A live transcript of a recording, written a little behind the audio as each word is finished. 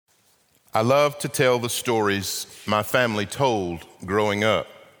I love to tell the stories my family told growing up.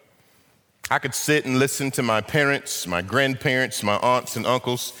 I could sit and listen to my parents, my grandparents, my aunts and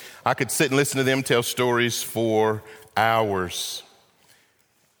uncles. I could sit and listen to them tell stories for hours.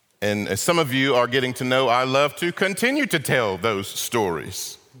 And as some of you are getting to know, I love to continue to tell those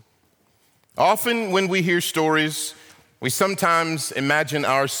stories. Often when we hear stories, we sometimes imagine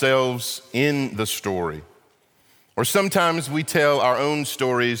ourselves in the story. Or sometimes we tell our own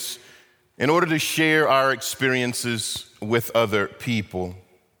stories in order to share our experiences with other people,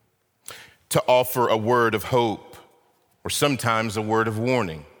 to offer a word of hope, or sometimes a word of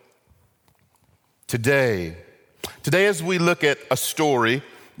warning. Today as we look at a story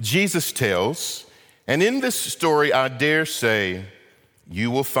Jesus tells, and in this story, I dare say,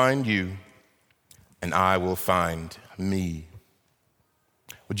 you will find you, and I will find me.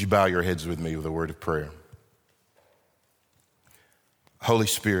 Would you bow your heads with me with a word of prayer? Holy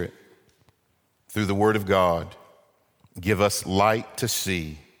Spirit, through the word of God, give us light to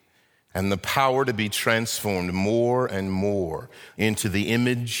see and the power to be transformed more and more into the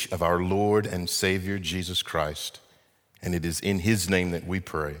image of our Lord and Savior, Jesus Christ. And it is in his name that we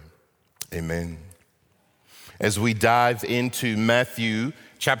pray. Amen. As we dive into Matthew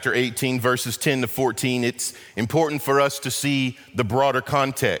chapter 18, verses 10 to 14, it's important for us to see the broader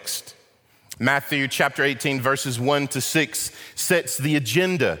context. Matthew chapter 18, verses 1 to 6 sets the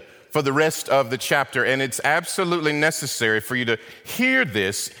agenda for the rest of the chapter, and it's absolutely necessary for you to hear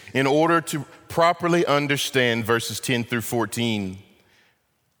this in order to properly understand verses 10 through 14.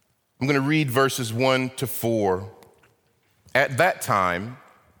 I'm going to read verses 1 to 4. At that time,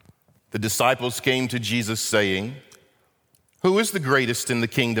 the disciples came to Jesus saying, "Who is the greatest in the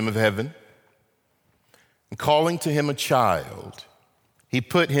kingdom of heaven?" And calling to him a child, he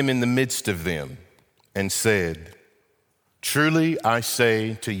put him in the midst of them and said, "Truly I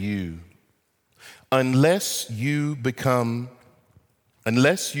say to you, unless you turn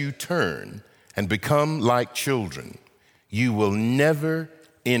and become like children, you will never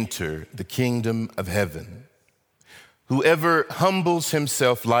enter the kingdom of heaven. Whoever humbles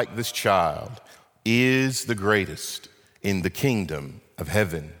himself like this child is the greatest in the kingdom of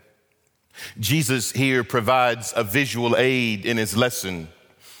heaven." Jesus here provides a visual aid in his lesson.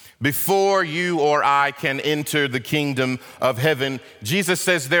 Before you or I can enter the kingdom of heaven, Jesus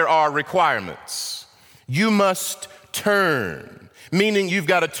says there are requirements. You must turn, meaning you've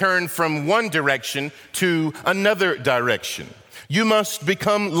got to turn from one direction to another direction. You must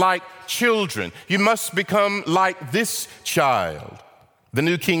become like children. You must become like this child. The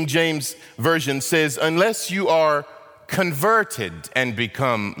New King James Version says, unless you are converted and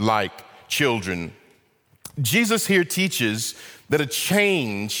become like children. Jesus here teaches that a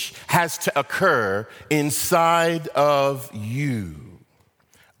change has to occur inside of you,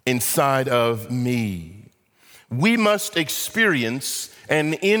 inside of me. We must experience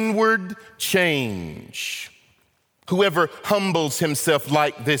an inward change. Whoever humbles himself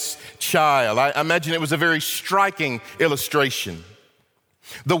like this child. I imagine it was a very striking illustration.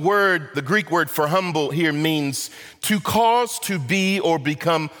 The Greek word for humble here means to cause to be or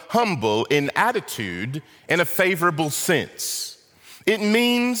become humble in attitude in a favorable sense. It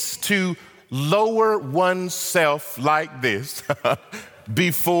means to lower oneself like this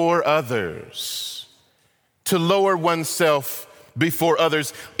before others. To lower oneself before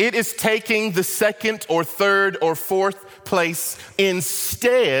others. It is taking the second or third or fourth place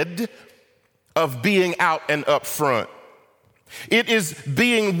instead of being out and up front. It is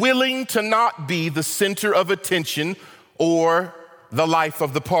being willing to not be the center of attention or the life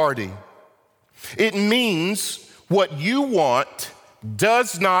of the party. It means what you want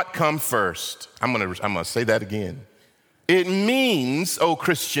does not come first. I'm gonna say that again. It means, oh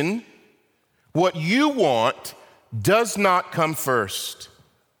Christian, what you want does not come first.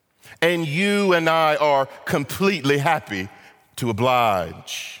 And you and I are completely happy to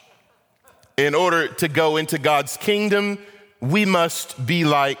oblige. In order to go into God's kingdom, we must be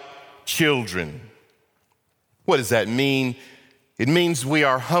like children. What does that mean? It means we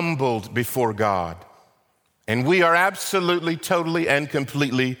are humbled before God. And we are absolutely, totally, and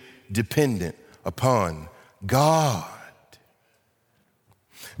completely dependent upon God.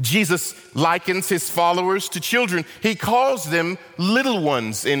 Jesus likens his followers to children. He calls them little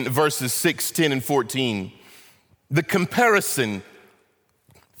ones in verses 6, 10, and 14. The comparison,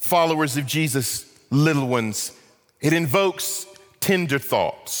 followers of Jesus, little ones, it invokes tender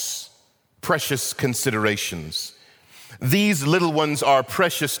thoughts, precious considerations. These little ones are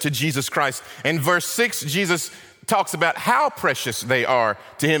precious to Jesus Christ. In verse 6, Jesus talks about how precious they are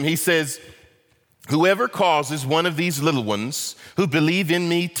to him. He says, Whoever causes one of these little ones who believe in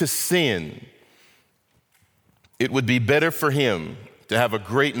me to sin, it would be better for him to have a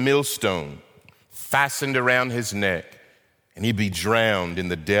great millstone fastened around his neck and he'd be drowned in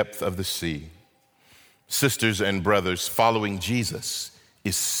the depth of the sea. Sisters and brothers, following Jesus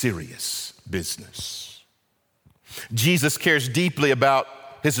is serious business. Jesus cares deeply about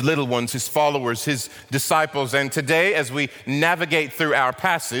his little ones, his followers, his disciples. And today, as we navigate through our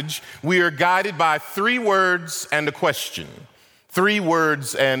passage, we are guided by 3 words and a question. 3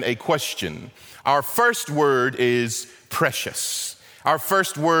 words and a question. Our first word is precious. Our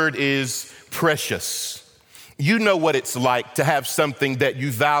first word is precious. You know what it's like to have something that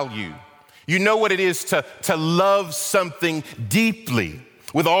you value. You know what it is to love something deeply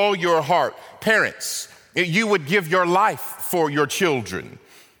with all your heart. Parents, you would give your life for your children.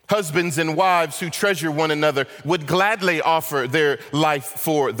 Husbands and wives who treasure one another would gladly offer their life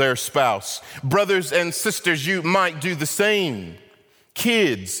for their spouse. Brothers and sisters, you might do the same.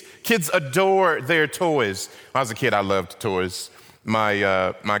 Kids adore their toys. When I was a kid, I loved toys.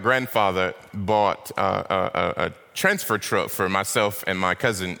 My grandfather bought a transfer truck for myself and my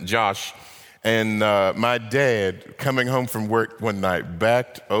cousin Josh. And my dad, coming home from work one night,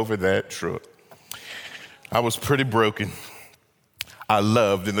 backed over that truck. I was pretty broken. I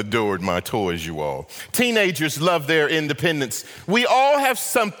loved and adored my toys, you all. Teenagers love their independence. We all have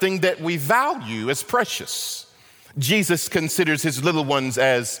something that we value as precious. Jesus considers his little ones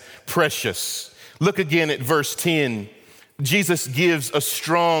as precious. Look again at verse 10. Jesus gives a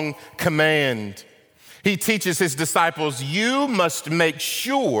strong command. He teaches his disciples, you must make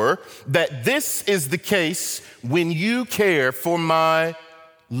sure that this is the case when you care for my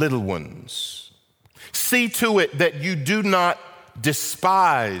little ones. See to it that you do not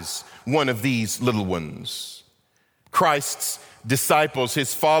despise one of these little ones. Christ's disciples,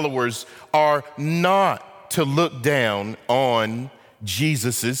 his followers, are not to look down on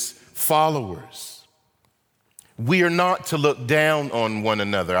Jesus's followers. We are not to look down on one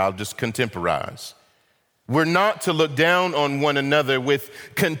another. I'll just contemporize. We're not to look down on one another with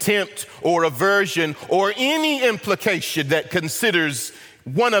contempt or aversion or any implication that considers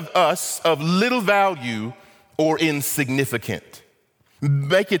one of us of little value or insignificant.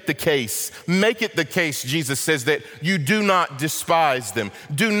 Make it the case, Jesus says, that you do not despise them.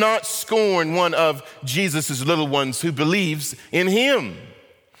 Do not scorn one of Jesus's little ones who believes in him.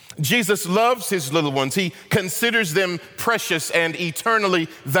 Jesus loves his little ones. He considers them precious and eternally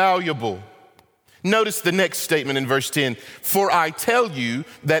valuable. Notice the next statement in verse 10. For I tell you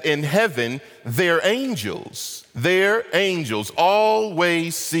that in heaven, their angels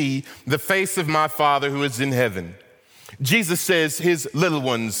always see the face of my Father who is in heaven. Jesus says his little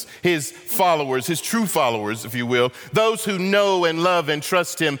ones, his followers, his true followers, if you will, those who know and love and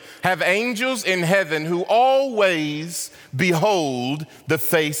trust him, have angels in heaven who always behold the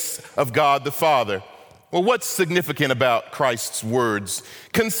face of God the Father. Well, what's significant about Christ's words?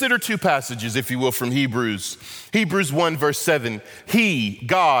 Consider 2 passages, if you will, from Hebrews. Hebrews 1, verse 7. He,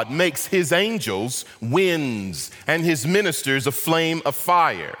 God, makes his angels winds and his ministers a flame of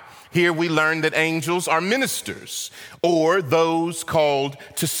fire. Here we learn that angels are ministers, or those called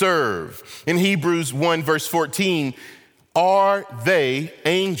to serve. In Hebrews 1, verse 14, are they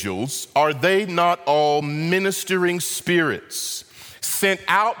angels? Are they not all ministering spirits sent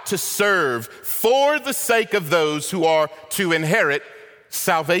out to serve for the sake of those who are to inherit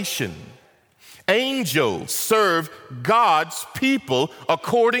salvation? Angels serve God's people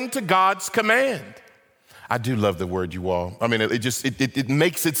according to God's command. I do love the word, you all. I mean, it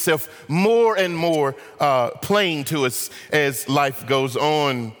makes itself more and more plain to us as life goes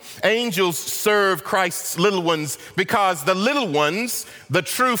on. Angels serve Christ's little ones because the little ones, the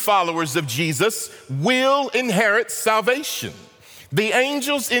true followers of Jesus, will inherit salvation. The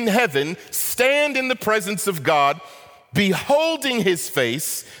angels in heaven stand in the presence of God, beholding his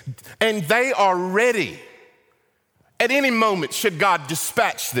face, and they are ready. At any moment, should God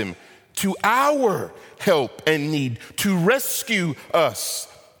dispatch them to our help and need, to rescue us,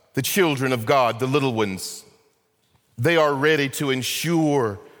 the children of God, the little ones. They are ready to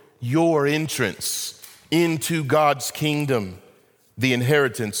ensure your entrance into God's kingdom, the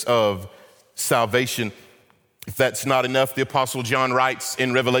inheritance of salvation. If that's not enough, the Apostle John writes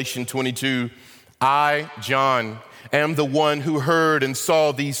in Revelation 22, I, John, am the one who heard and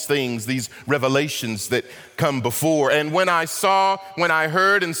saw these things, these revelations that come before. And when I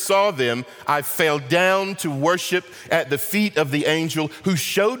heard and saw them, I fell down to worship at the feet of the angel who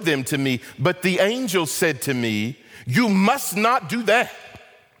showed them to me. But the angel said to me, you must not do that.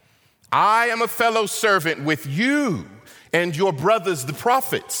 I am a fellow servant with you and your brothers, the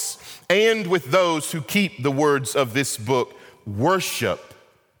prophets, and with those who keep the words of this book, worship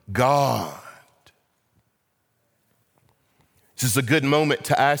God. This is a good moment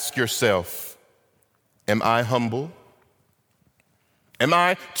to ask yourself, am I humble? Am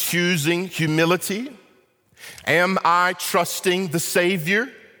I choosing humility? Am I trusting the Savior?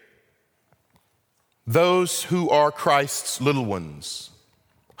 Those who are Christ's little ones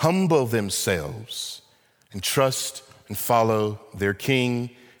humble themselves and trust and follow their King,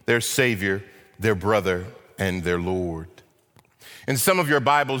 their Savior, their brother, and their Lord. In some of your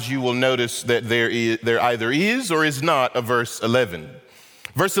Bibles, you will notice that there either is or is not a verse 11.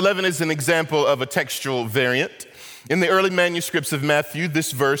 Verse 11 is an example of a textual variant. In the early manuscripts of Matthew,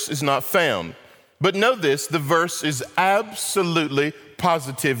 this verse is not found. But know this, the verse is absolutely,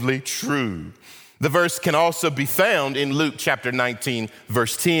 positively true. The verse can also be found in Luke chapter 19,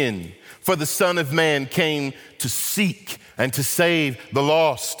 verse 10. For the Son of Man came to seek and to save the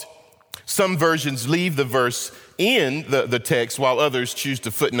lost. Some versions leave the verse in the text, while others choose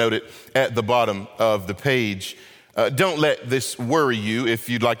to footnote it at the bottom of the page. Don't let this worry you. If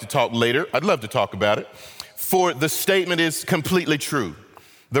you'd like to talk later, I'd love to talk about it. For the statement is completely true.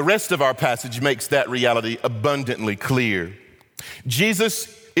 The rest of our passage makes that reality abundantly clear.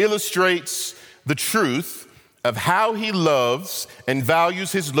 Jesus illustrates the truth of how he loves and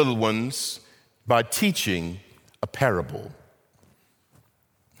values his little ones by teaching a parable.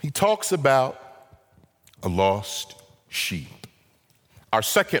 He talks about a lost sheep. Our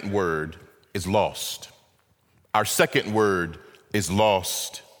second word is lost. Our second word is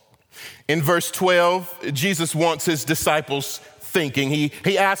lost. In verse 12, Jesus wants his disciples thinking.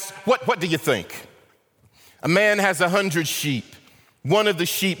 He asks, what do you think? A man has 100 sheep. One of the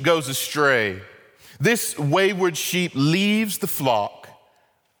sheep goes astray. This wayward sheep leaves the flock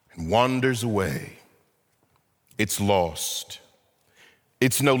and wanders away. It's lost.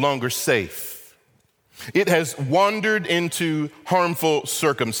 It's no longer safe. It has wandered into harmful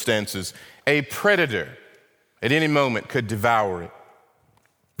circumstances. A predator at any moment could devour it.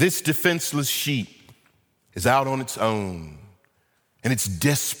 This defenseless sheep is out on its own, and it's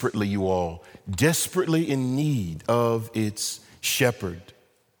desperately, you all, desperately in need of its shepherd.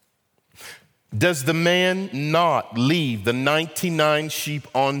 Does the man not leave the 99 sheep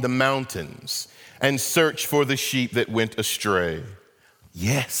on the mountains and search for the sheep that went astray?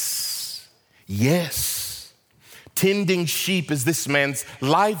 Yes, yes. Tending sheep is this man's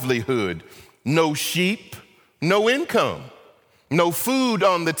livelihood. No sheep, no income. No food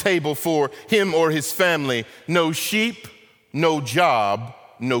on the table for him or his family. No sheep, no job,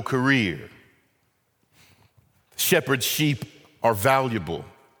 no career. Shepherd's sheep are valuable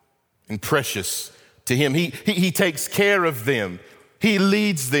and precious to him. He takes care of them. He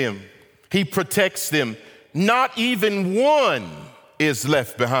leads them. He protects them. Not even one is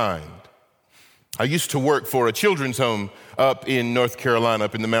left behind. I used to work for a children's home up in North Carolina,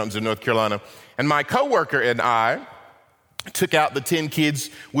 up in the mountains of North Carolina. And my coworker and I took out the 10 kids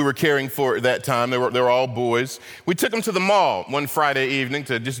we were caring for at that time. They were all boys. We took them to the mall one Friday evening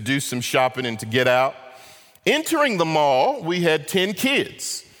to just do some shopping and to get out. Entering the mall, we had 10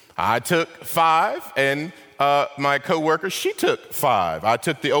 kids. I took 5, and my coworker, she took 5. I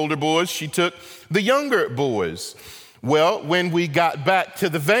took the older boys, she took the younger boys. Well, when we got back to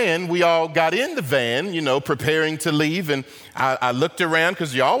the van, we all got in the van, preparing to leave. And I looked around,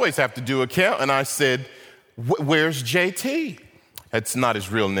 because you always have to do a count, and I said, where's JT? That's not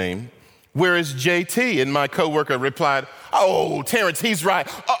his real name. Where is JT? And my coworker replied, oh, Terrence, he's right.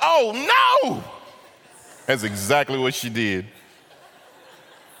 Oh, no! That's exactly what she did.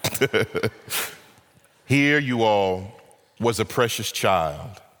 Here, you all, was a precious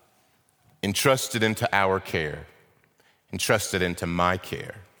child entrusted into our care, entrusted into my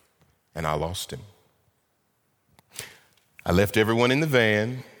care, and I lost him. I left everyone in the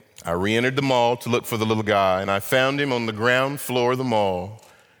van. I re-entered the mall to look for the little guy, and I found him on the ground floor of the mall,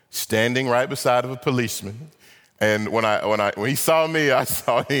 standing right beside of a policeman. And when he saw me, I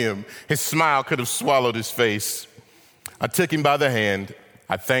saw him. His smile could have swallowed his face. I took him by the hand.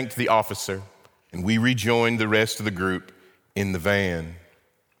 I thanked the officer, and we rejoined the rest of the group in the van.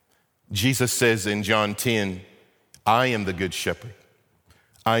 Jesus says in John 10, I am the good shepherd.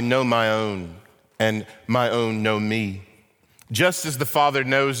 I know my own, and my own know me. Just as the Father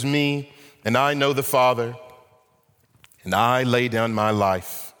knows me, and I know the Father, and I lay down my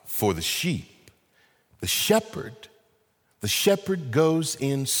life for the sheep. The shepherd goes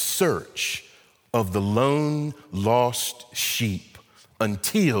in search of the lone lost sheep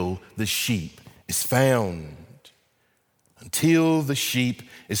until the sheep is found. Until the sheep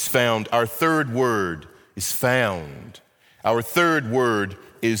is found. Our third word is found. Our third word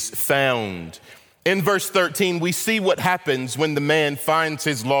is found. In verse 13, we see what happens when the man finds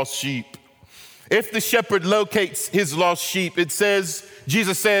his lost sheep. If the shepherd locates his lost sheep, it says,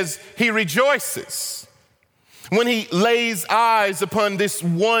 Jesus says, he rejoices. When he lays eyes upon this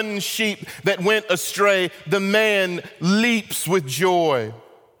one sheep that went astray, the man leaps with joy.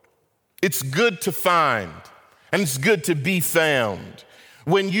 It's good to find, and it's good to be found.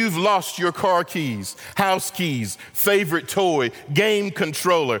 When you've lost your car keys, house keys, favorite toy, game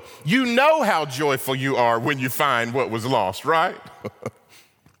controller, you know how joyful you are when you find what was lost, right?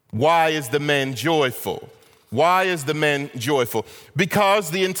 Why is the man joyful? Why is the man joyful?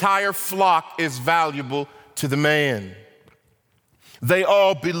 Because the entire flock is valuable to the man. They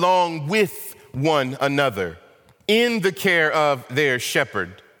all belong with one another in the care of their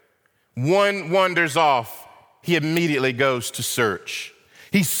shepherd. One wanders off, he immediately goes to search.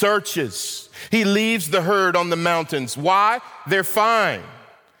 He searches. He leaves the herd on the mountains. Why? They're fine.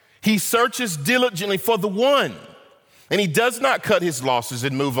 He searches diligently for the one. And he does not cut his losses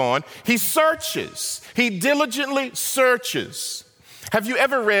and move on. He searches. He diligently searches. Have you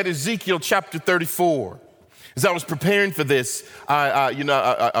ever read Ezekiel chapter 34? As I was preparing for this,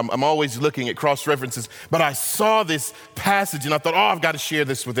 I'm always looking at cross references, but I saw this passage and I thought, I've got to share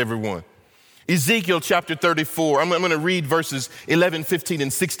this with everyone. Ezekiel chapter 34, I'm going to read verses 11, 15,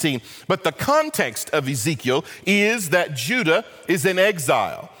 and 16. But the context of Ezekiel is that Judah is in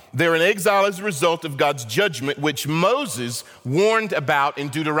exile. They're in exile as a result of God's judgment, which Moses warned about in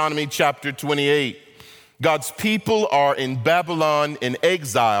Deuteronomy chapter 28. God's people are in Babylon in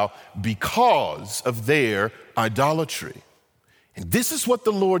exile because of their idolatry. And this is what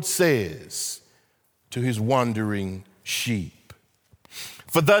the Lord says to his wandering sheep.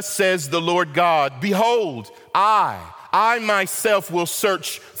 For thus says the Lord God, behold, I myself will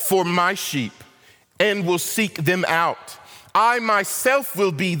search for my sheep and will seek them out. I myself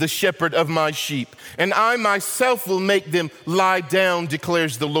will be the shepherd of my sheep, and I myself will make them lie down,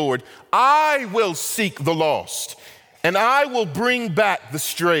 declares the Lord. I will seek the lost, and I will bring back the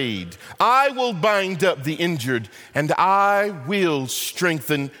strayed. I will bind up the injured, and I will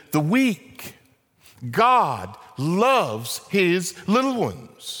strengthen the weak. God loves his little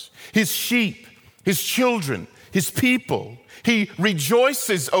ones, his sheep, his children, his people. He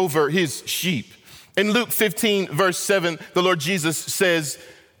rejoices over his sheep. In Luke 15, verse 7, the Lord Jesus says,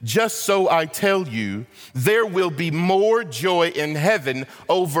 just so I tell you, there will be more joy in heaven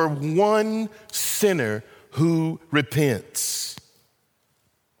over one sinner who repents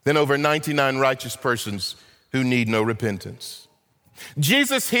than over 99 righteous persons who need no repentance.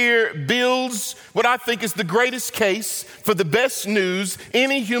 Jesus here builds what I think is the greatest case for the best news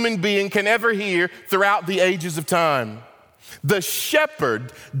any human being can ever hear throughout the ages of time. The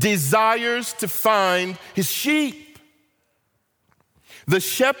shepherd desires to find his sheep. The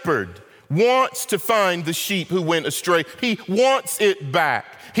shepherd wants to find the sheep who went astray. He wants it back.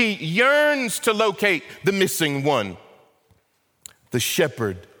 He yearns to locate the missing one. The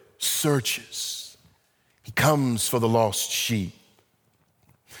shepherd searches. He comes for the lost sheep.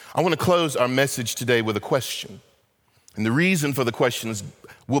 I want to close our message today with a question. And the reason for the questions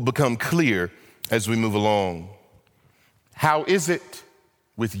will become clear as we move along. How is it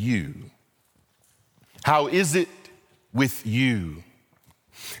with you? How is it with you?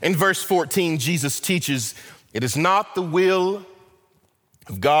 In verse 14, Jesus teaches, it is not the will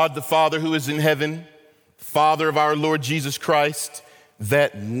of God the Father who is in heaven, Father of our Lord Jesus Christ,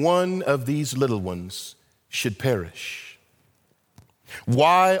 that one of these little ones should perish.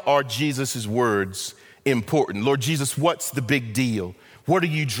 Why are Jesus' words important? Lord Jesus, what's the big deal? What are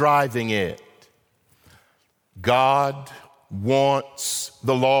you driving at? God wants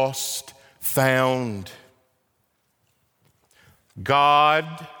the lost found.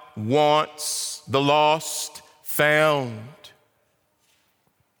 God wants the lost found.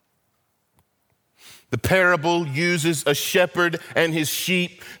 The parable uses a shepherd and his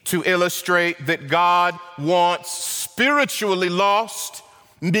sheep to illustrate that God wants spiritually lost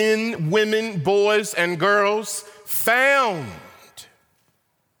men, women, boys, and girls found.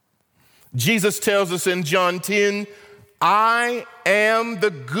 Jesus tells us in John 10, I am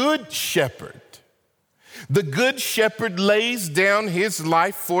the good shepherd. The good shepherd lays down his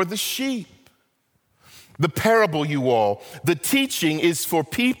life for the sheep. The parable, you all, the teaching is for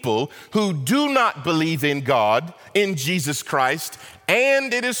people who do not believe in God, in Jesus Christ,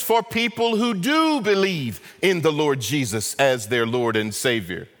 and it is for people who do believe in the Lord Jesus as their Lord and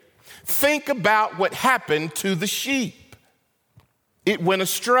Savior. Think about what happened to the sheep. It went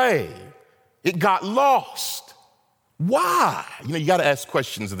astray. It got lost. Why? You got to ask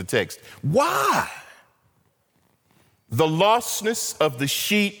questions of the text. Why? The lostness of the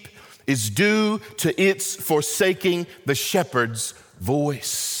sheep is due to its forsaking the shepherd's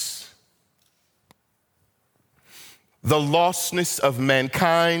voice. The lostness of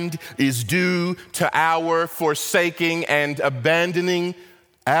mankind is due to our forsaking and abandoning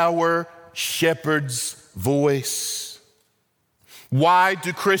our shepherd's voice. Why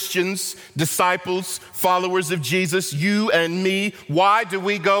do Christians, disciples, followers of Jesus, you and me, why do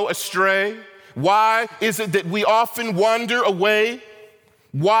we go astray? Why is it that we often wander away?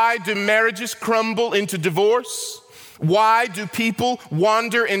 Why do marriages crumble into divorce? Why do people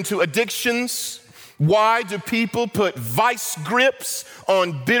wander into addictions? Why do people put vice grips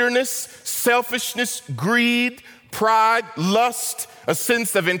on bitterness, selfishness, greed, pride, lust, a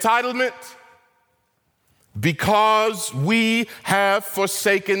sense of entitlement? Because we have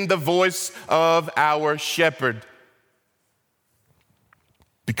forsaken the voice of our shepherd.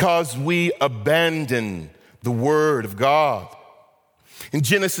 Because we abandon the word of God. In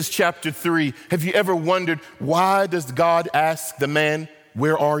Genesis chapter 3, have you ever wondered, why does God ask the man,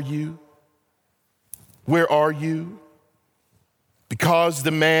 where are you? Where are you? Because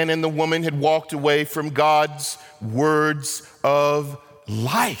the man and the woman had walked away from God's words of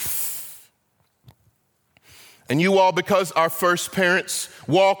life. And you all, because our first parents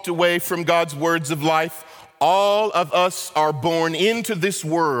walked away from God's words of life, all of us are born into this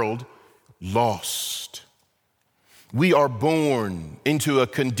world lost. We are born into a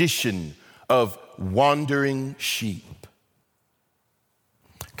condition of wandering sheep.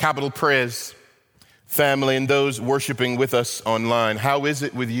 Capital Praise family and those worshiping with us online, how is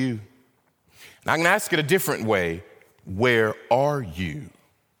it with you? And I'm going to ask it a different way. Where are you?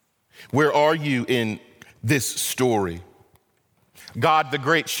 Where are you in this story? God, the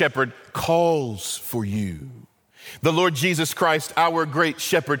great shepherd, calls for you. The Lord Jesus Christ, our great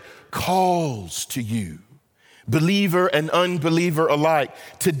shepherd, calls to you. Believer and unbeliever alike.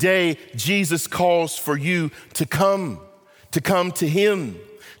 Today, Jesus calls for you to come to him,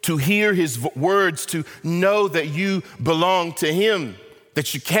 to hear his words, to know that you belong to him,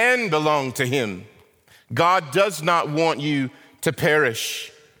 that you can belong to him. God does not want you to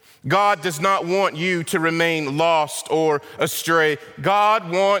perish. God does not want you to remain lost or astray.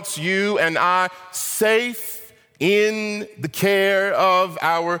 God wants you and I safe in the care of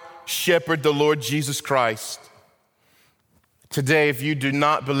our shepherd, the Lord Jesus Christ. Today, if you do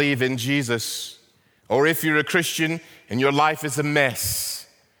not believe in Jesus, or if you're a Christian and your life is a mess,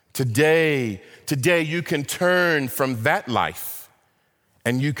 today you can turn from that life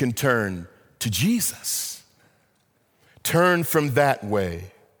and you can turn to Jesus. Turn from that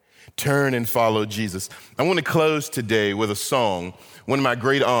way. Turn and follow Jesus. I want to close today with a song. One of my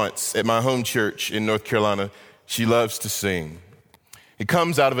great aunts at my home church in North Carolina, she loves to sing. It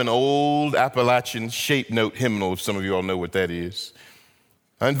comes out of an old Appalachian shape note hymnal, if some of you all know what that is.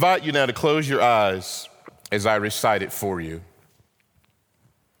 I invite you now to close your eyes as I recite it for you.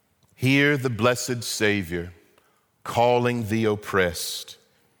 Hear the blessed Savior calling the oppressed.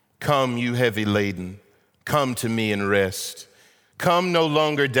 Come, you heavy laden, come to me and rest. Come no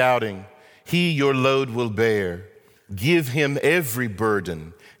longer doubting, he your load will bear. Give him every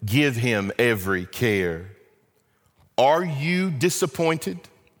burden, give him every care. Are you disappointed,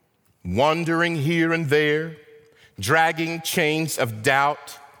 wandering here and there, dragging chains of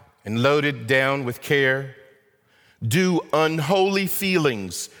doubt and loaded down with care? Do unholy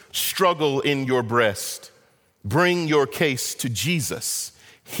feelings struggle in your breast? Bring your case to Jesus,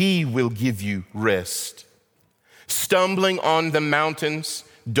 he will give you rest. Stumbling on the mountains,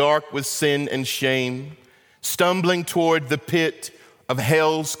 dark with sin and shame, stumbling toward the pit of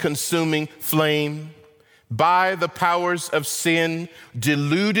hell's consuming flame, by the powers of sin,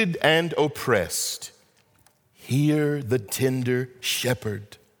 deluded and oppressed, hear the tender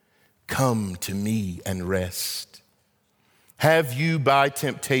shepherd, come to me and rest. Have you by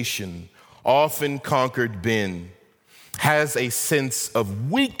temptation often conquered been? Has a sense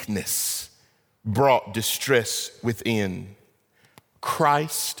of weakness brought distress within?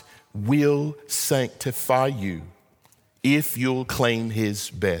 Christ will sanctify you if you'll claim his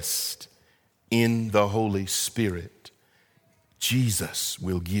best. In the Holy Spirit, Jesus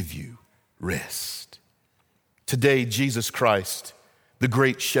will give you rest. Today, Jesus Christ, the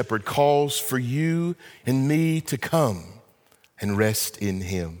great shepherd, calls for you and me to come and rest in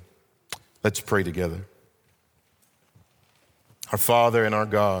him. Let's pray together. Our Father and our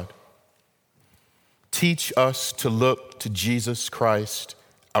God, teach us to look to Jesus Christ,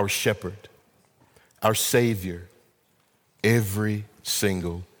 our shepherd, our Savior, every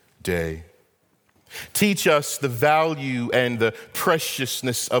single day. Teach us the value and the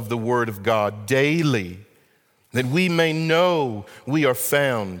preciousness of the Word of God daily that we may know we are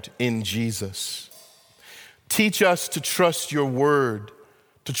found in Jesus. Teach us to trust your word,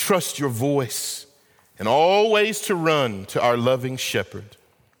 to trust your voice, and always to run to our loving shepherd.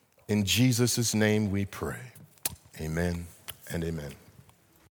 In Jesus' name we pray. Amen and amen.